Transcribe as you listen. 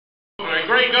The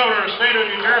great governor of the state of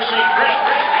New Jersey,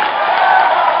 Christie.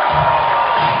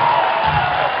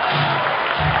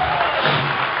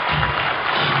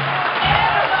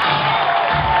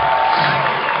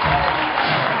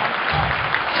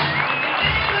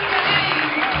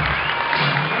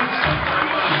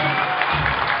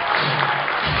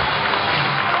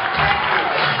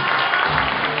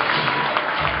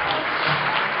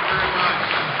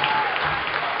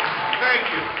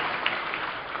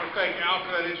 Thank Al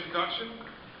for that introduction.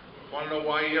 Want to know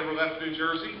why he ever left New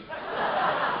Jersey?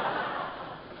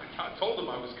 I told him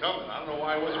I was coming. I don't know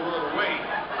why I wasn't willing to wait.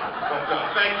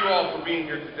 But thank you all for being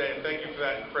here today, and thank you for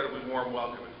that incredibly warm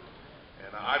welcome.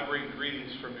 And I bring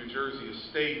greetings from New Jersey, a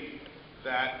state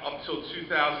that up till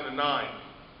 2009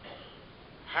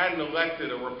 hadn't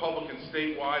elected a Republican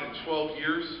statewide in 12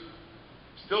 years,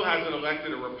 still hasn't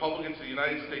elected a Republican to the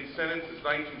United States Senate since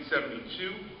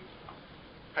 1972,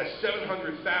 has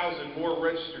 700,000 more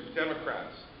registered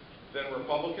Democrats than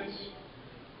Republicans,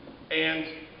 and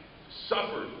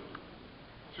suffered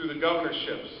through the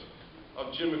governorships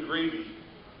of Jim McGreevey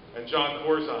and John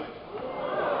Corzine.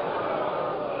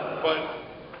 But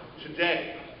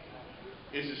today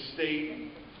is a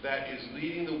state that is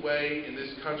leading the way in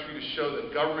this country to show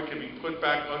that government can be put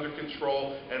back under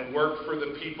control and work for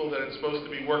the people that it's supposed to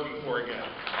be working for again.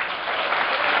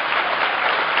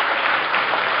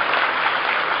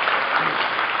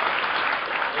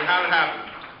 And how did it happen?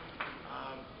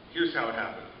 Here's how it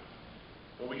happened.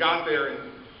 When we got there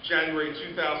in January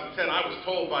 2010, I was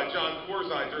told by John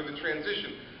Corzine during the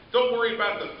transition, don't worry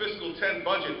about the fiscal 10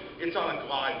 budget, it's on a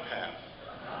glide path.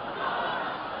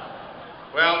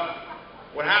 Well,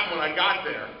 what happened when I got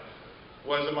there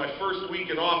was in my first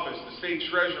week in office, the state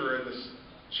treasurer and the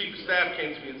chief of staff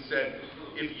came to me and said,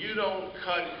 if you don't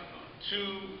cut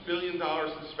 $2 billion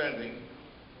in spending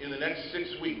in the next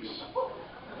 6 weeks,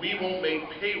 we won't make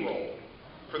payroll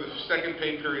for the second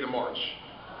pay period of March.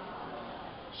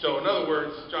 So in other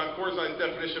words, John Corzine's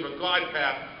definition of a glide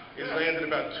path is landed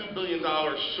about $2 billion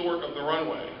short of the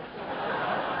runway.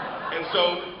 And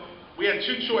so we had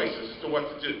two choices as to what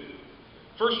to do.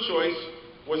 First choice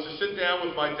was to sit down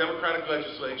with my Democratic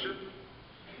legislature,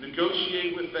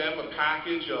 negotiate with them a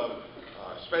package of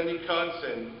spending cuts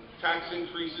and tax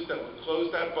increases that would close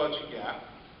that budget gap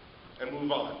and move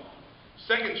on.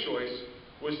 Second choice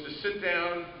was to sit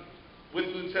down with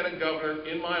the Lieutenant Governor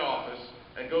in my office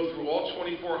and go through all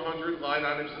 2,400 line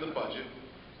items in the budget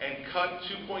and cut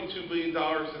 $2.2 billion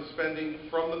in spending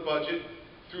from the budget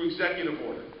through executive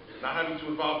order, not having to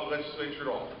involve the legislature at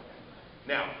all.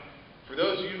 Now, for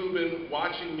those of you who've been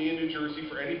watching me in New Jersey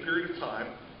for any period of time,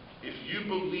 if you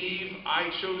believe I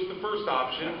chose the first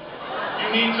option, you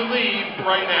need to leave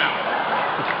right now.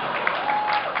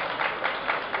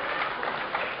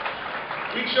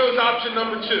 We chose option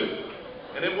number 2,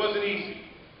 and it wasn't easy.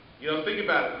 You know, think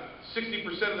about it.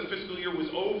 60% of the fiscal year was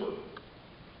over.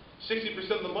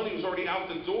 60% of the money was already out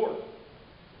the door.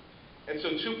 And so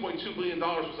 $2.2 billion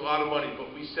was a lot of money,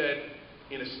 but we said,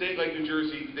 in a state like New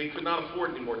Jersey, they could not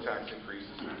afford any more tax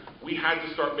increases. We had to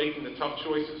start making the tough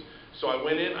choices. So I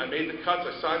went in, I made the cuts,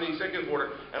 I signed the executive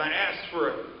order, and I asked for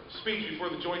a speech before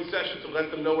the joint session to let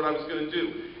them know what I was going to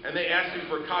do. And they asked me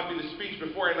for a copy of the speech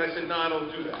beforehand, and I said, no, I don't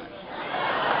do that.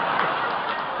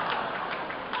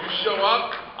 You show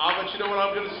up, I'll let you know what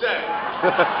I'm going to say.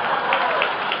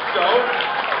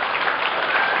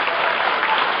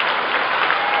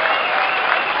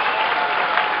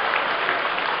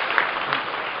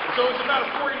 So it's about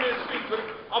a 40-minute speech, but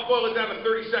I'll boil it down to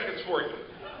 30 seconds for you,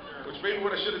 which may be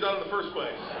what I should have done in the first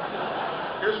place.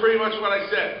 Here's pretty much what I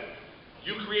said.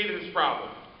 You created this problem.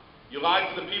 You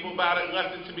lied to the people about it and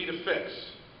left it to me to fix.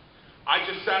 I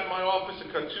just sat in my office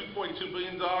and cut $2.2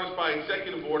 billion by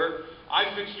executive order.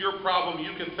 I fixed your problem.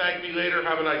 You can thank me later.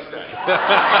 Have a nice day.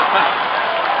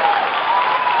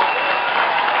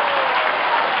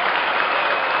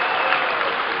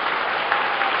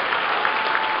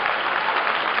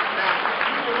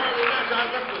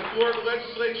 Of the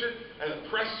legislature, and the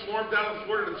press swarmed down to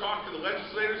Florida to talk to the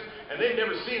legislators, and they'd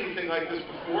never seen anything like this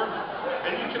before.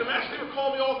 And you can imagine they were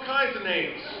calling me all kinds of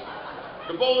names.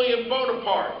 Napoleon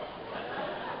Bonaparte,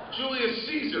 Julius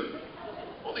Caesar,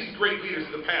 all these great leaders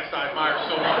of the past I admire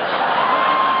so much.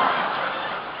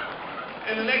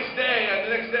 And the next day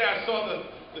I saw the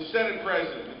Senate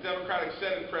president, the Democratic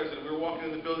Senate president. We were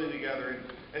walking in the building together,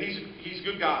 and he's a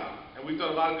good guy, and we've done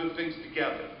a lot of good things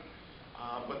together.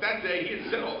 But that day, he had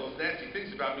said all those nasty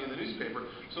things about me in the newspaper.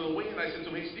 So on the way in, I said to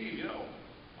him, hey, Steve, you know,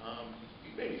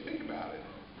 you made me think about it.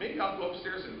 Maybe I'll go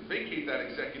upstairs and vacate that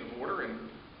executive order and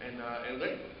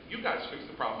let you guys fix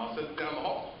the problem. I'll send it down the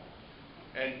hall.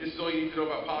 And this is all you need to know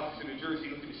about politics in New Jersey.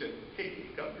 He looked at me and said, hey,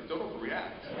 Governor, don't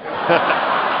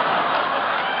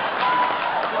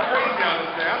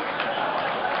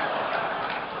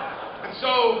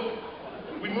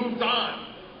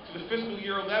fiscal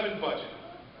year 11 budget,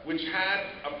 which had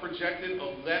a projected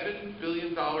 $11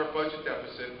 billion budget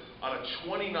deficit on a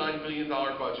 $29 billion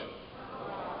budget.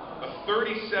 A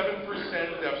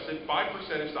 37% deficit,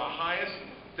 5% is the highest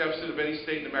deficit of any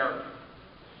state in America.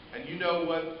 And you know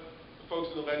what the folks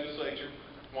in the legislature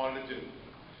wanted to do?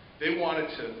 They wanted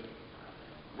to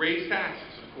raise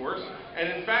taxes, of course, and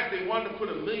in fact they wanted to put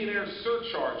a millionaire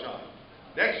surcharge on,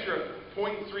 an extra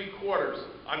 0.75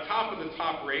 on top of the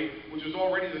top rate, which was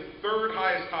already the third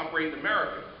highest top rate in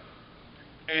America.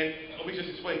 And let me just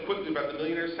explain quickly about the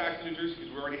millionaire's tax in New Jersey,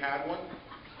 because we already had one,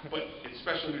 but it's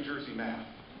special New Jersey math.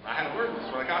 I had to learn this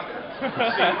when I got there.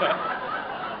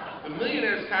 See, the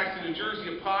millionaire's tax in New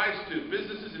Jersey applies to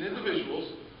businesses and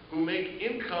individuals who make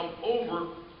income over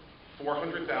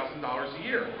 $400,000 a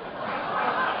year.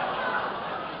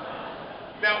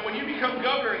 Now, when you become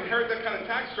governor and inherit that kind of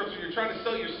tax structure, you're trying to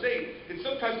sell your state, it's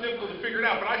sometimes difficult to figure it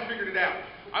out, but I figured it out.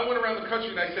 I went around the country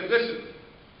and I said, listen,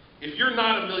 if you're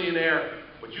not a millionaire,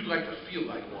 but you'd like to feel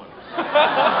like one,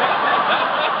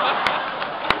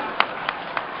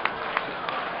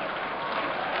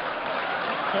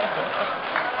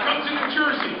 come to New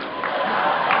Jersey.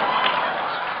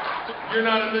 You're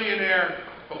not a millionaire,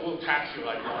 but we'll tax you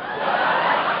like one.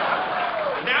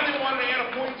 And now they wanted to add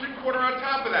a 0.75 on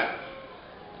top of that.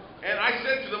 And I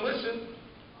said to them, listen,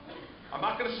 I'm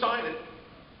not going to sign it.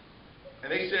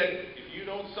 And they said, if you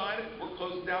don't sign it, we're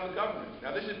closing down the government.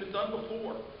 Now, this has been done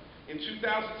before. In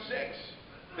 2006,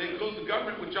 they closed the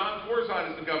government with John Corzine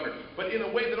as the governor. But in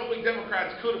a way that only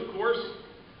Democrats could, of course.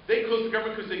 They closed the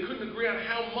government because they couldn't agree on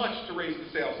how much to raise the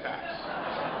sales tax.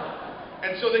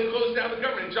 And so they closed down the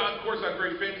government. And John Corzine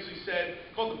very famously said,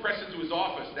 called the press into his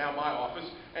office, now my office,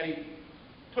 and he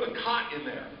put a cot in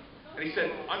there. And he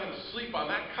said, I'm going to sleep on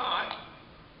that cot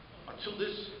until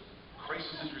this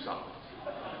crisis is resolved.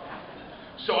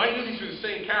 So I knew these were the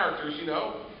same characters, you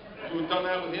know, who had done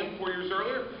that with him 4 years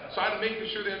earlier. So I had to make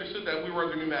sure they understood that we were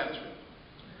under new management.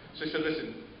 So I said,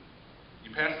 listen,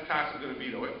 you pass the tax, I'm going to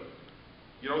veto it.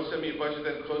 You don't send me a budget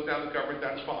that close down the government,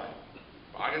 that's fine.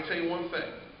 But I can tell you one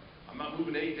thing. I'm not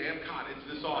moving any damn cot into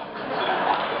this office.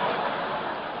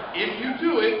 If you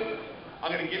do it, I'm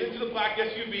going to get into the black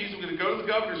SUVs, I'm going to go to the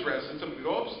governor's residence, I'm going to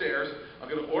go upstairs, I'm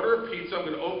going to order a pizza, I'm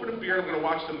going to open a beer, I'm going to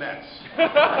watch the Mets.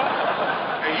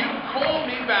 And you call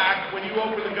me back when you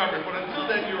open the government, but until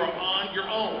then, you are on your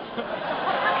own.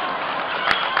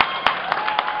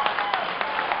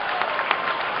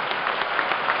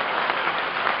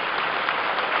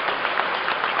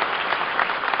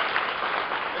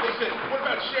 What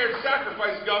about shared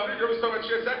sacrifice, Governor? You're always talking about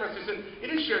shared sacrifice. I said,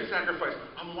 it is shared sacrifice.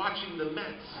 I'm watching the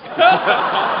Mets.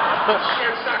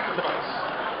 Shared sacrifice.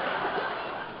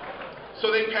 So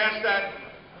they passed that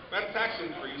tax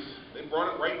increase. They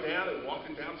brought it right down and walked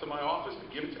it down to my office to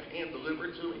give it to hand deliver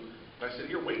it to me. And I said,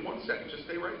 here, wait 1 second. Just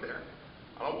stay right there.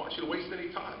 I don't want you to waste any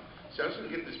time. So I was going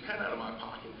to get this pen out of my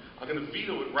pocket. I'm going to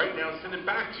veto it right now and send it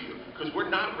back to you. Because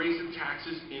we're not raising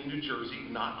taxes in New Jersey,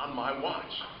 not on my watch.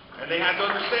 And they had to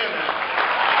understand that.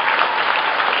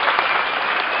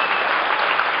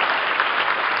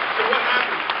 So what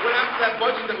happened? What happened to that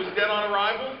budget that was dead on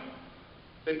arrival?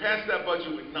 They passed that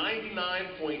budget with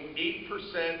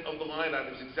 99.8% of the line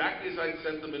items, exactly as I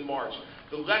sent them in March.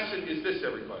 The lesson is this,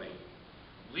 everybody.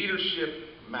 Leadership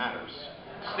matters.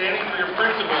 Standing for your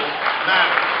principles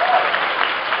matters.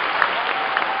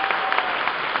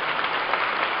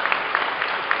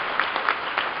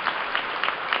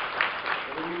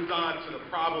 On to the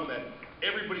problem that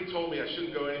everybody told me I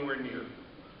shouldn't go anywhere near.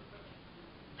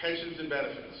 Pensions and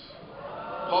benefits.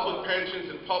 Public pensions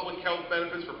and public health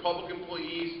benefits for public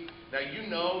employees. Now, you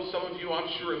know, some of you, I'm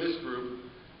sure, in this group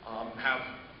have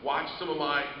watched some of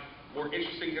my more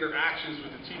interesting interactions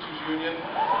with the teachers union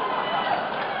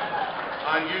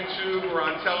on YouTube or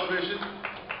on television.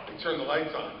 They turn the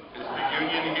lights on. Is the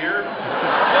union here?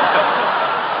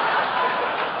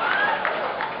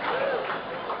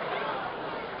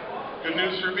 Good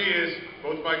news for me is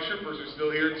both my troopers are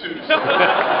still here too. So we're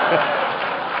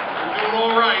doing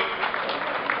all right.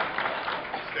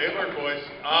 Stay alert, boys.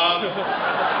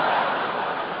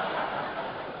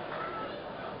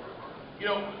 You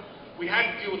know, we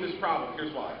had to deal with this problem.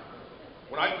 Here's why.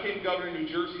 When I became governor, New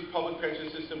Jersey's public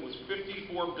pension system was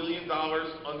 $54 billion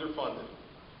underfunded.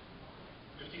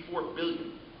 $54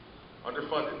 billion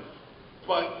underfunded.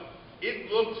 But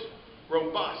it looked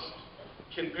robust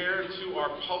compared to our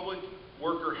public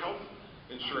worker health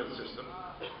insurance system,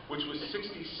 which was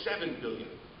 $67 billion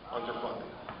underfunded.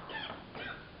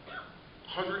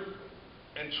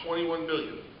 $121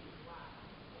 billion.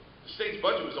 The state's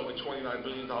budget was only $29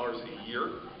 billion a year.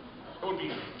 That would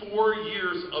be 4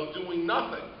 years of doing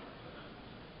nothing.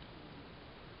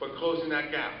 but closing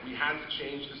that gap. We had to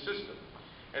change the system.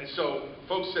 And so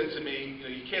folks said to me,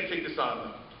 you can't take this on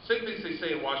them. Same things they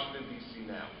say in Washington, D.C.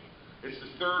 now. It's the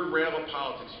third rail of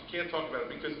politics. You can't talk about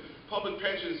it because public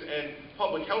pensions and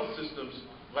public health systems,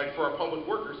 like for our public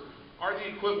workers, are the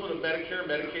equivalent of Medicare,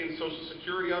 Medicaid, and Social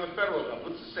Security on the federal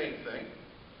level. It's the same thing.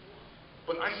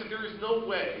 But I said there is no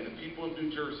way the people of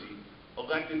New Jersey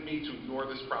elected me to ignore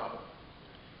this problem.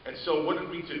 And so what did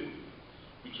we do?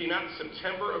 We came out in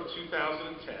September of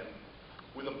 2010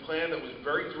 with a plan that was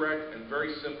very direct and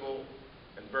very simple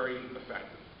and very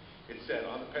effective. It said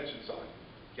on the pension side,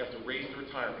 you have to raise the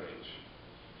retirement age.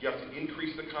 You have to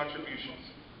increase the contributions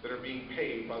that are being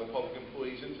paid by the public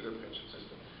employees into their pension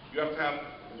system. You have to have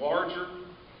larger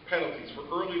penalties for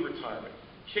early retirement,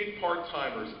 kick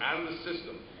part-timers out of the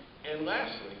system, and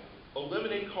lastly,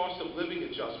 eliminate cost of living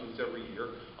adjustments every year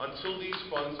until these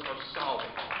funds are solid.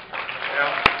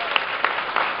 Now,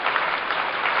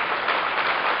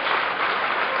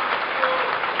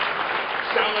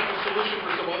 sound like a solution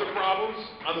for some other problems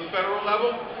on the federal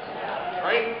level,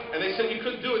 right? And they said you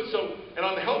couldn't do it. So, and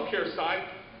on the healthcare side,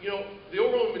 the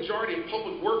overwhelming majority of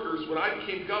public workers, when I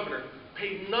became governor,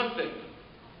 paid nothing,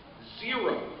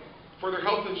 zero, for their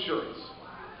health insurance,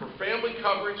 for family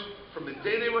coverage from the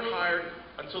day they were hired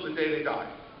until the day they died.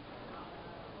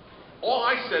 All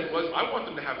I said was, I want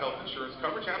them to have health insurance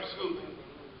coverage, absolutely.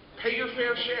 Pay your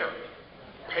fair share.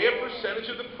 Pay a percentage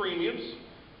of the premiums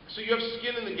so you have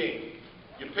skin in the game.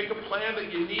 You pick a plan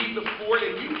that you need and afford,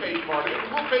 and you pay part of it.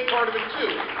 We'll pay part of it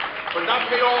too, but not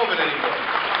pay all of it anymore.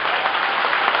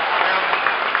 Now,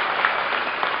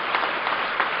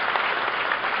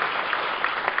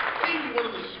 maybe one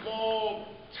of the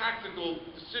small tactical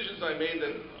decisions I made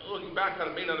that, looking back on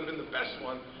it, may not have been the best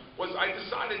one, was I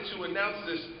decided to announce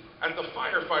this at the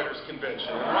firefighters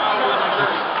convention in Wildwood, New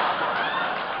Jersey.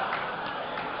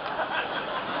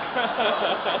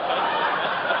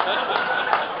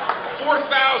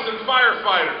 4,000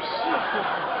 firefighters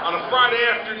on a Friday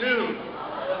afternoon,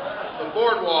 the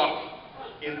boardwalk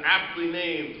in aptly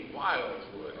named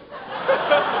Wildwood.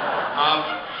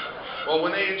 Well,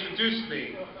 when they introduced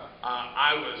me,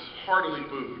 I was heartily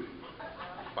booed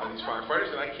by these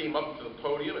firefighters, and I came up to the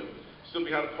podium and stood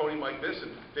behind a podium like this,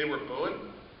 and they were booing,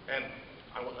 and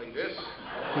I went like this,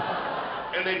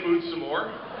 and they booed some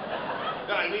more.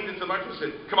 Then I leaned into the microphone and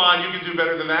said, "Come on, you can do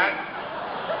better than that."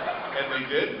 And they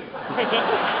did.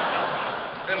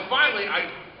 And finally, I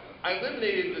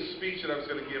eliminated the speech that I was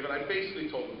going to give, and I basically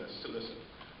told them this. So listen,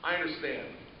 I understand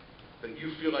that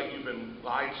you feel like you've been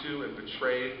lied to and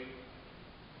betrayed,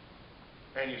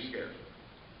 and you're scared.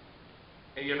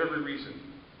 And you have every reason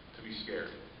to be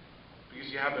scared,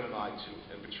 because you have been lied to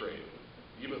and betrayed.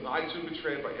 You've been lied to and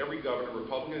betrayed by every governor,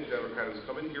 Republican and Democrat, who's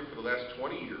come in here for the last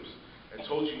 20 years and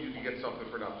told you you could get something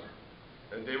for nothing,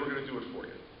 and they were going to do it for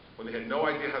you, when they had no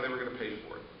idea how they were going to pay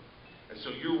for it. And so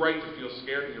you're right to feel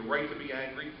scared, and you're right to be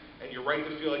angry, and you're right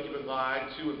to feel like you've been lied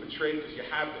to and betrayed, because you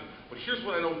have been. But here's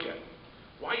what I don't get.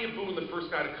 Why are you booing the first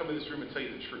guy to come in this room and tell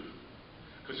you the truth?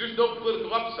 Because there's no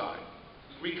political upside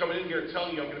for me coming in here and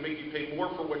telling you I'm going to make you pay more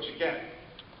for what you get.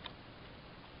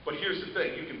 But here's the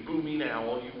thing. You can boo me now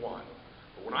all you want.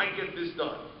 But when I get this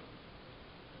done,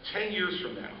 10 years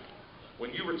from now,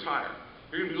 when you retire,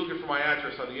 you're going to be looking for my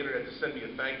address on the internet to send me a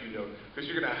thank you note, because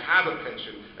you're going to have a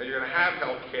pension and you're going to have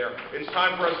health care. It's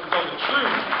time for us to tell the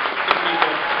truth to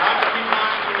people, not to keep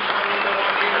lying to each other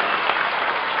on the air.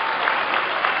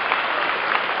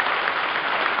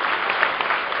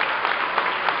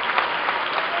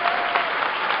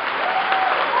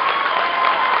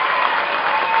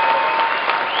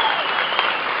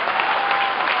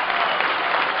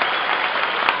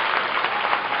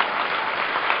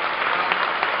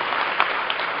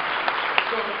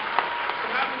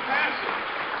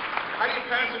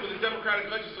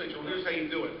 Legislature. Well, here's how you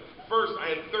do it. First, I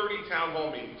had 30 town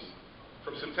hall meetings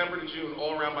from September to June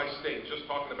all around my state just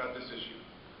talking about this issue.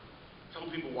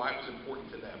 Telling people why it was important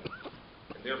to them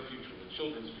and their future, the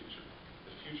children's future,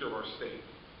 the future of our state.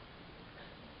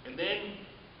 And then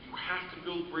you have to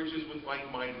build bridges with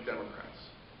like-minded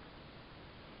Democrats.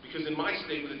 Because in my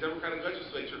state, with the Democratic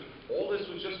legislature, all this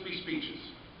would just be speeches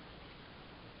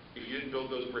if you didn't build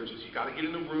those bridges. You got to get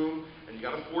in the room, and you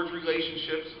got to forge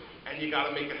relationships, and you got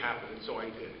to make it happen, and so I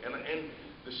did. And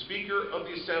the Speaker of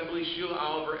the Assembly, Sheila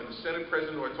Oliver, and the Senate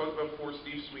President, who I talked about before,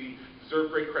 Steve Sweeney,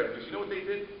 deserve great credit. Because you know what they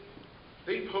did?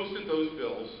 They posted those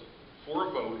bills for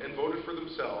a vote and voted for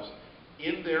themselves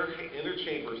in their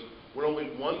chambers when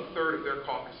only 1/3 of their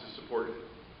caucuses supported it.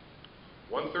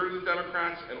 1/3 of the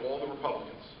Democrats and all the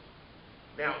Republicans.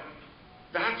 Now,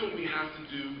 that's what we have to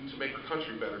do to make the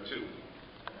country better, too.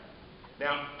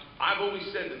 Now, I've always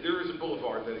said that there is a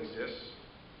boulevard that exists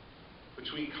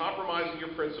between compromising your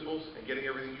principles and getting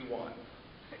everything you want.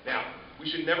 Now, we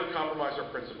should never compromise our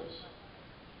principles,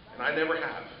 and I never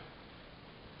have.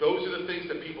 Those are the things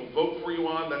that people vote for you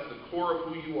on. That's the core of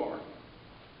who you are.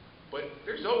 But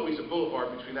there's always a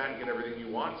boulevard between that and getting everything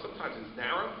you want. Sometimes it's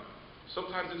narrow,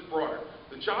 sometimes it's broader.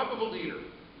 The job of a leader,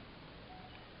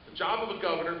 the job of a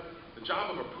governor, the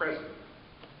job of a president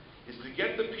is to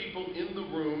get the people in the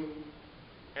room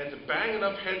and to bang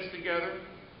enough heads together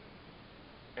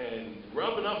and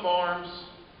rub enough arms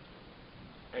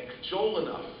and cajole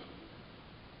enough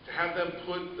to have them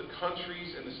put the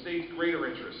country's and the state's greater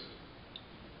interest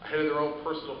ahead of their own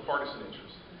personal partisan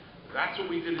interest. That's what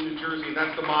we did in New Jersey, and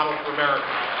that's the model for America.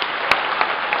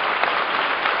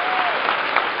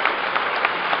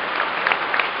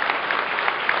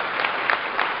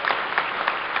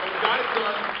 And we got it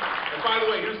done, and by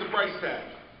the way, here's the price tag.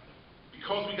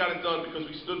 Because we got it done, because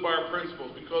we stood by our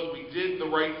principles, because we did the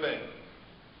right thing,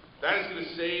 that is going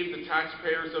to save the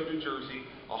taxpayers of New Jersey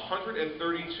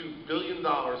 $132 billion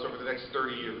over the next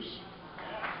 30 years.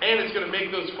 And it's going to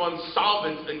make those funds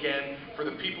solvent again for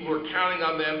the people who are counting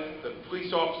on them, the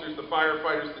police officers, the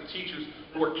firefighters, the teachers,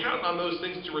 who are counting on those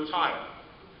things to retire.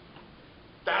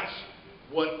 That's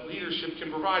what leadership can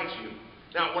provide to you.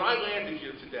 Now, when I landed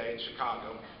here today in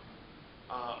Chicago,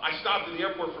 I stopped in the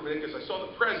airport for a minute because I saw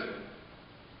the president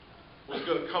was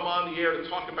going to come on the air to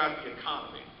talk about the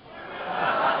economy.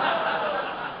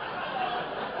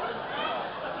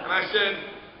 And I said,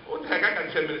 what the heck, I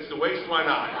got 10 minutes to waste, why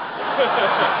not?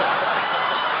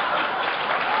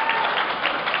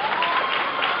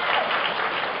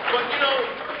 But you know,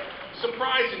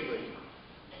 surprisingly,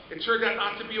 it turned out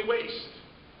not to be a waste.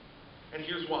 And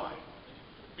here's why.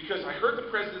 Because I heard the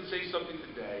president say something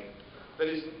today that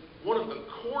is one of the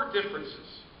core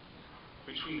differences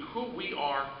between who we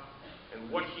are and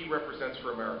what he represents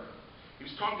for America. He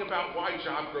was talking about why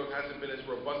job growth hasn't been as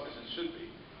robust as it should be.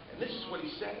 And this is what he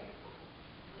said.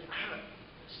 I had to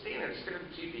stand there and stare at the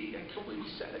TV. I can't believe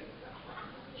he said it.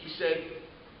 He said,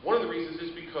 one of the reasons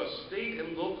is because state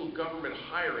and local government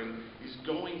hiring is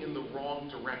going in the wrong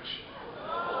direction.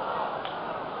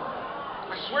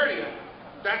 I swear to you,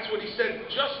 that's what he said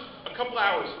just a couple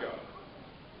hours ago.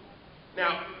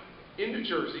 Now, in New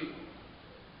Jersey,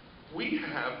 we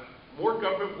have more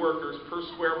government workers per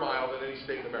square mile than any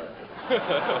state in America.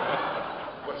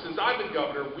 But since I've been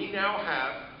governor, we now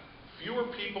have fewer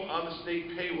people on the state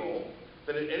payroll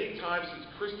than at any time since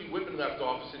Christie left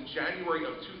office in January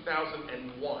of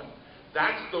 2001.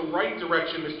 That's the right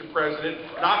direction, Mr. President,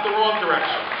 not the wrong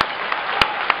direction.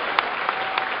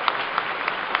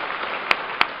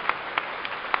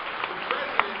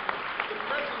 The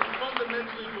president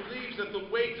fundamentally believes that the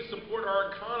way to support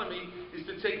our economy is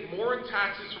to take more in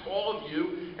taxes from all of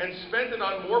you and spend it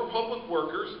on more public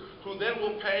workers who then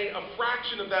will pay a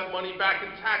fraction of that money back in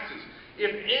taxes.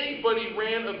 If anybody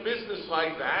ran a business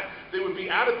like that, they would be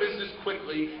out of business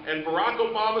quickly, and Barack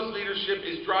Obama's leadership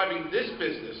is driving this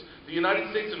business, the United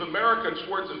States of America,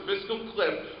 towards a fiscal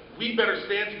cliff. We better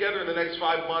stand together in the next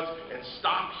 5 months and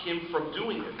stop him from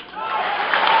doing it.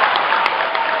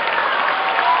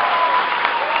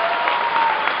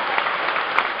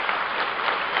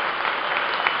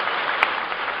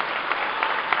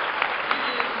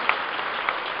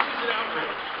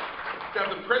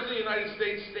 The President of the United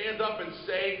States stand up and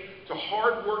say to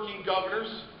hard-working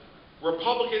governors,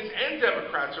 Republicans and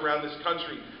Democrats around this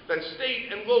country, that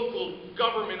state and local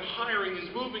government hiring is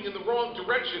moving in the wrong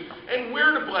direction, and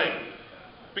we're to blame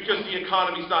because the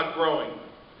economy's not growing.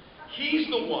 He's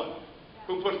the one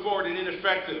who put forward an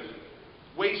ineffective,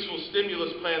 wasteful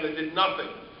stimulus plan that did nothing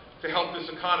to help this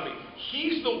economy.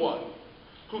 He's the one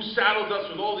who saddled us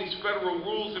with all these federal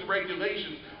rules and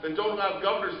regulations that don't allow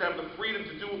governors to have the freedom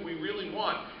to do what we really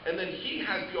want. And then he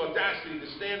has the audacity to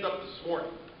stand up this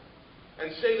morning and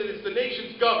say that it's the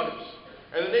nation's governors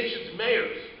and the nation's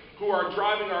mayors who are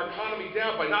driving our economy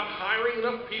down by not hiring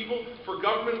enough people for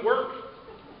government work.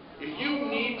 If you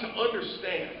need to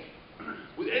understand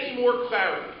with any more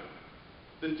clarity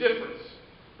the difference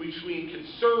between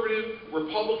conservative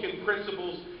Republican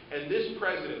principles and this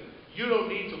president, you don't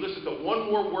need to listen to one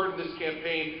more word in this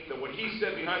campaign than what he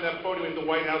said behind that podium at the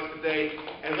White House today.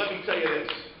 And let me tell you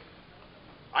this.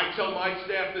 I tell my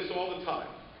staff this all the time.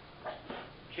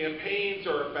 Campaigns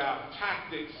are about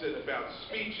tactics and about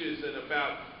speeches and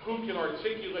about who can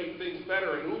articulate things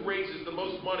better and who raises the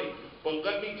most money. But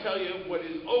let me tell you what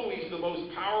is always the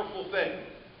most powerful thing.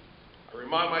 I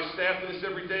remind my staff of this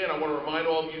every day, and I want to remind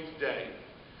all of you today.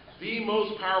 The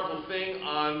most powerful thing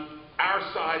on our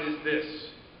side is this.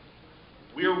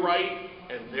 We're right,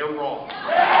 and they're wrong.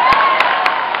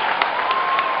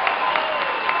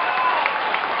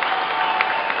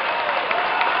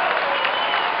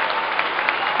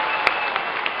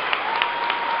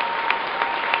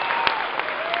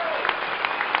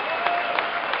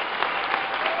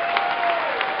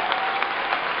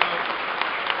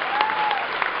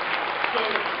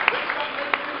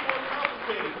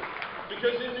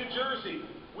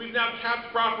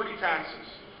 capped property taxes.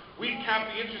 We've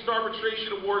capped the interest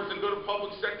arbitration awards that go to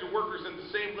public sector workers at the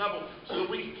same level so that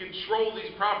we can control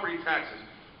these property taxes.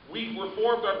 We've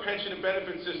reformed our pension and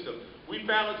benefit system. We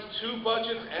balanced 2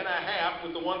 budgets and a half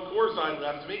with the one Corzine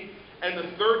left me, and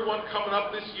the third one coming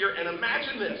up this year. And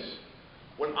imagine this.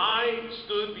 When I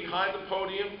stood behind the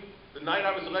podium the night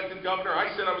I was elected governor,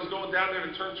 I said I was going down there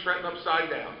to turn Trenton upside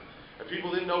down. And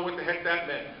people didn't know what the heck that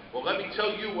meant. Well, let me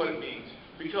tell you what it means.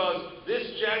 Because this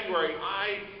January,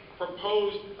 I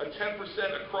proposed a 10%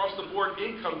 across-the-board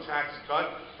income tax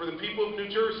cut for the people of New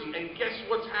Jersey. And guess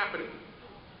what's happening?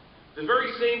 The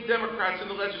very same Democrats in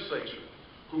the legislature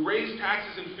who raised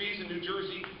taxes and fees in New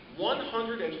Jersey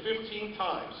 115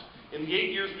 times in the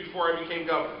 8 years before I became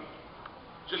governor.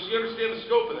 Just so you understand the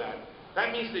scope of that,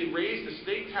 that means they raised the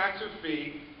state tax or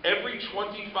fee every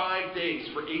 25 days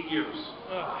for 8 years.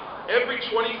 Every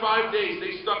 25 days,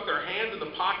 they stuck their hand in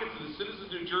the pockets of the citizens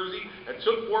of New Jersey and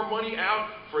took more money out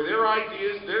for their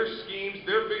ideas, their schemes,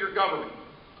 their bigger government.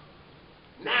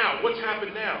 Now, what's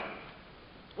happened now?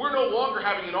 We're no longer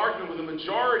having an argument with the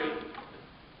majority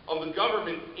of the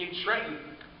government in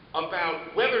Trenton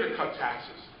about whether to cut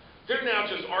taxes. They're now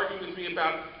just arguing with me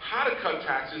about how to cut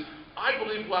taxes. I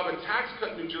believe we'll have a tax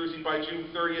cut in New Jersey by June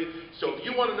 30th. So if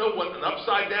you want to know what an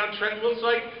upside-down Trenton looks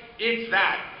like, it's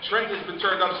that. Trenton has been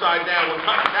turned upside down. We're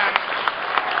cutting taxes.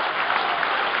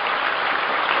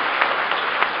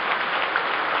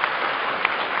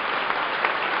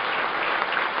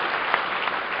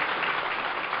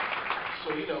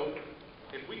 So, you know,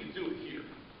 if we could do it here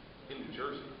in New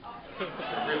Jersey,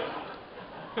 really,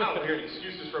 I don't hear any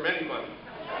excuses from anybody.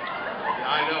 Yeah,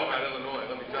 I know, out of Illinois,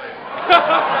 let me tell you.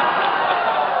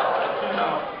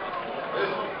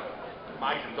 Listen,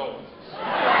 my condolences.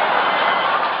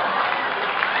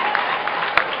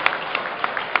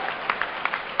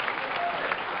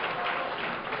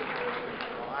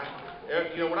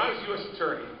 You know, when I was U.S.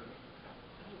 Attorney,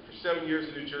 for 7 years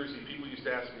in New Jersey, people used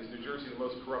to ask me, is New Jersey the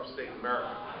most corrupt state in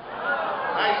America?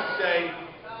 And I used to say,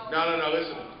 no,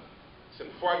 listen. I said,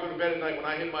 before I go to bed at night, when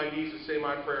I hit my knees and say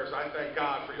my prayers, I thank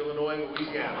God for Illinois and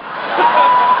Louisiana.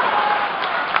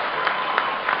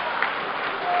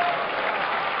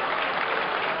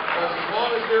 Because as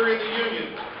long as they're in the Union,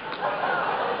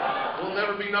 we'll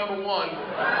never be #1.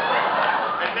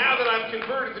 And now that I've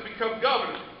converted to become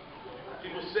governor,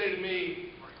 people say to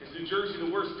me, is New Jersey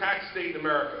the worst tax state in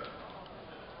America?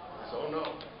 I said, oh no.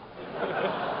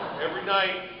 Every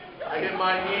night, I hit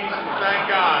my knees and thank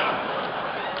God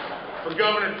for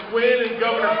Governor Quinn and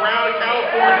Governor Brown of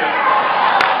California.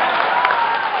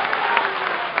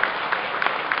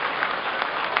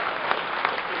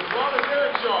 As long as they're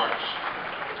in charge,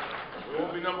 we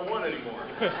won't be #1 anymore.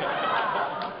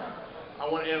 I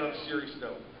want to end on a serious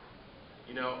note.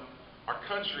 You know, our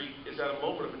country is at a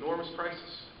moment of enormous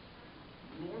crisis.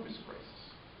 Enormous crisis.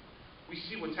 We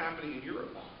see what's happening in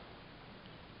Europe.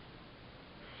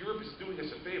 Europe is doing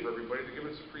us a favor, everybody. They're giving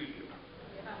us a preview.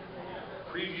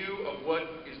 Preview of what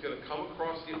is going to come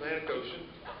across the Atlantic Ocean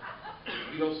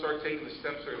if we don't start taking the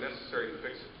steps that are necessary to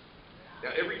fix it.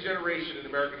 Now, every generation in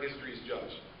American history is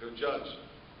judged. They're judged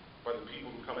by the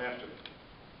people who come after them.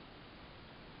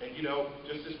 And you know,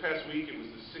 just this past week, it was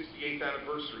the 68th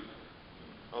anniversary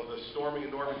of the storming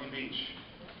of Normandy Beach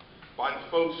by the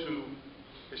folks who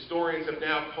historians have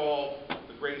now called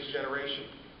the greatest generation.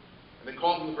 And they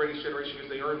called them the greatest generation because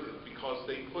they earned it, because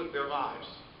they put their lives,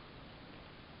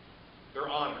 their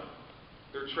honor,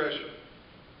 their treasure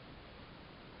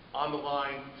on the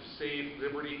line to save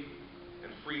liberty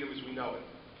and freedom as we know it.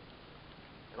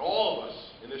 And all of us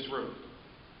in this room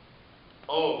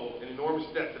owe an enormous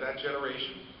debt to that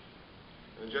generation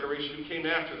and the generation who came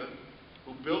after them,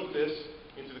 who built this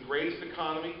into the greatest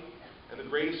economy and the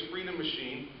greatest freedom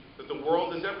machine that the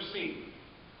world has ever seen.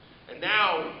 And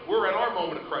now we're at our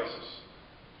moment of crisis.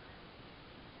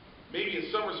 Maybe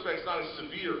in some respects not as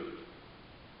severe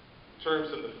in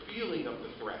terms of the feeling of the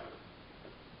threat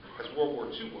as World War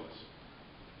II was,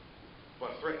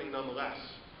 but threatening nonetheless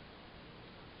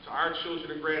to our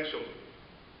children and grandchildren.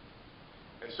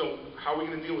 And so how are we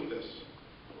going to deal with this?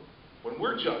 When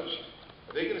we're judged,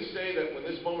 are they going to say that when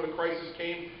this moment of crisis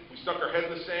came, we stuck our head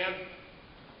in the sand,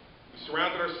 we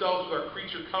surrounded ourselves with our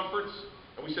creature comforts,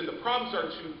 and we said the problems are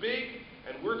too big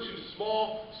and we're too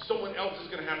small, someone else is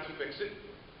going to have to fix it?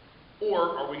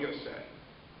 Or are we going to say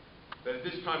that at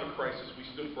this time of crisis we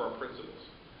stood for our principles?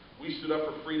 We stood up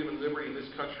for freedom and liberty in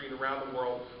this country and around the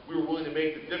world. We were willing to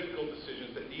make the difficult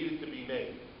decisions that needed to be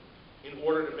made in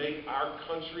order to make our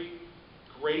country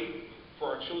great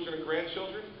for our children and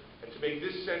grandchildren, and to make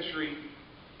this century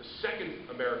the second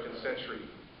American century,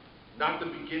 not the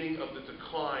beginning of the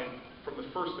decline from the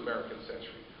first American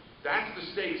century. That's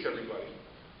the stakes, everybody.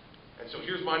 And so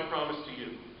here's my promise to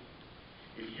you.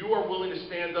 If you are willing to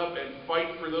stand up and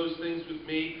fight for those things with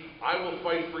me, I will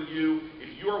fight for you.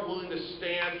 If you are willing to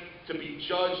stand to be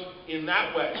judged in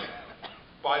that way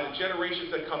by the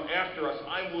generations that come after us,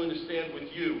 I'm willing to stand with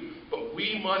you. But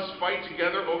we must fight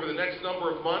together over the next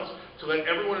number of months to let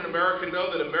everyone in America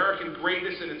know that American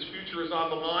greatness and its future is on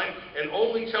the line, and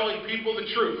only telling people the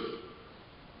truth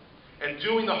and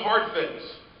doing the hard things,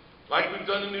 like we've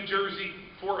done in New Jersey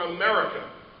for America,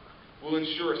 will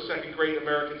ensure a second great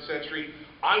American century.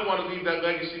 I want to leave that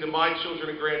legacy to my children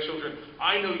and grandchildren.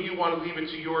 I know you want to leave it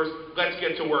to yours. Let's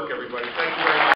get to work, everybody. Thank you very much.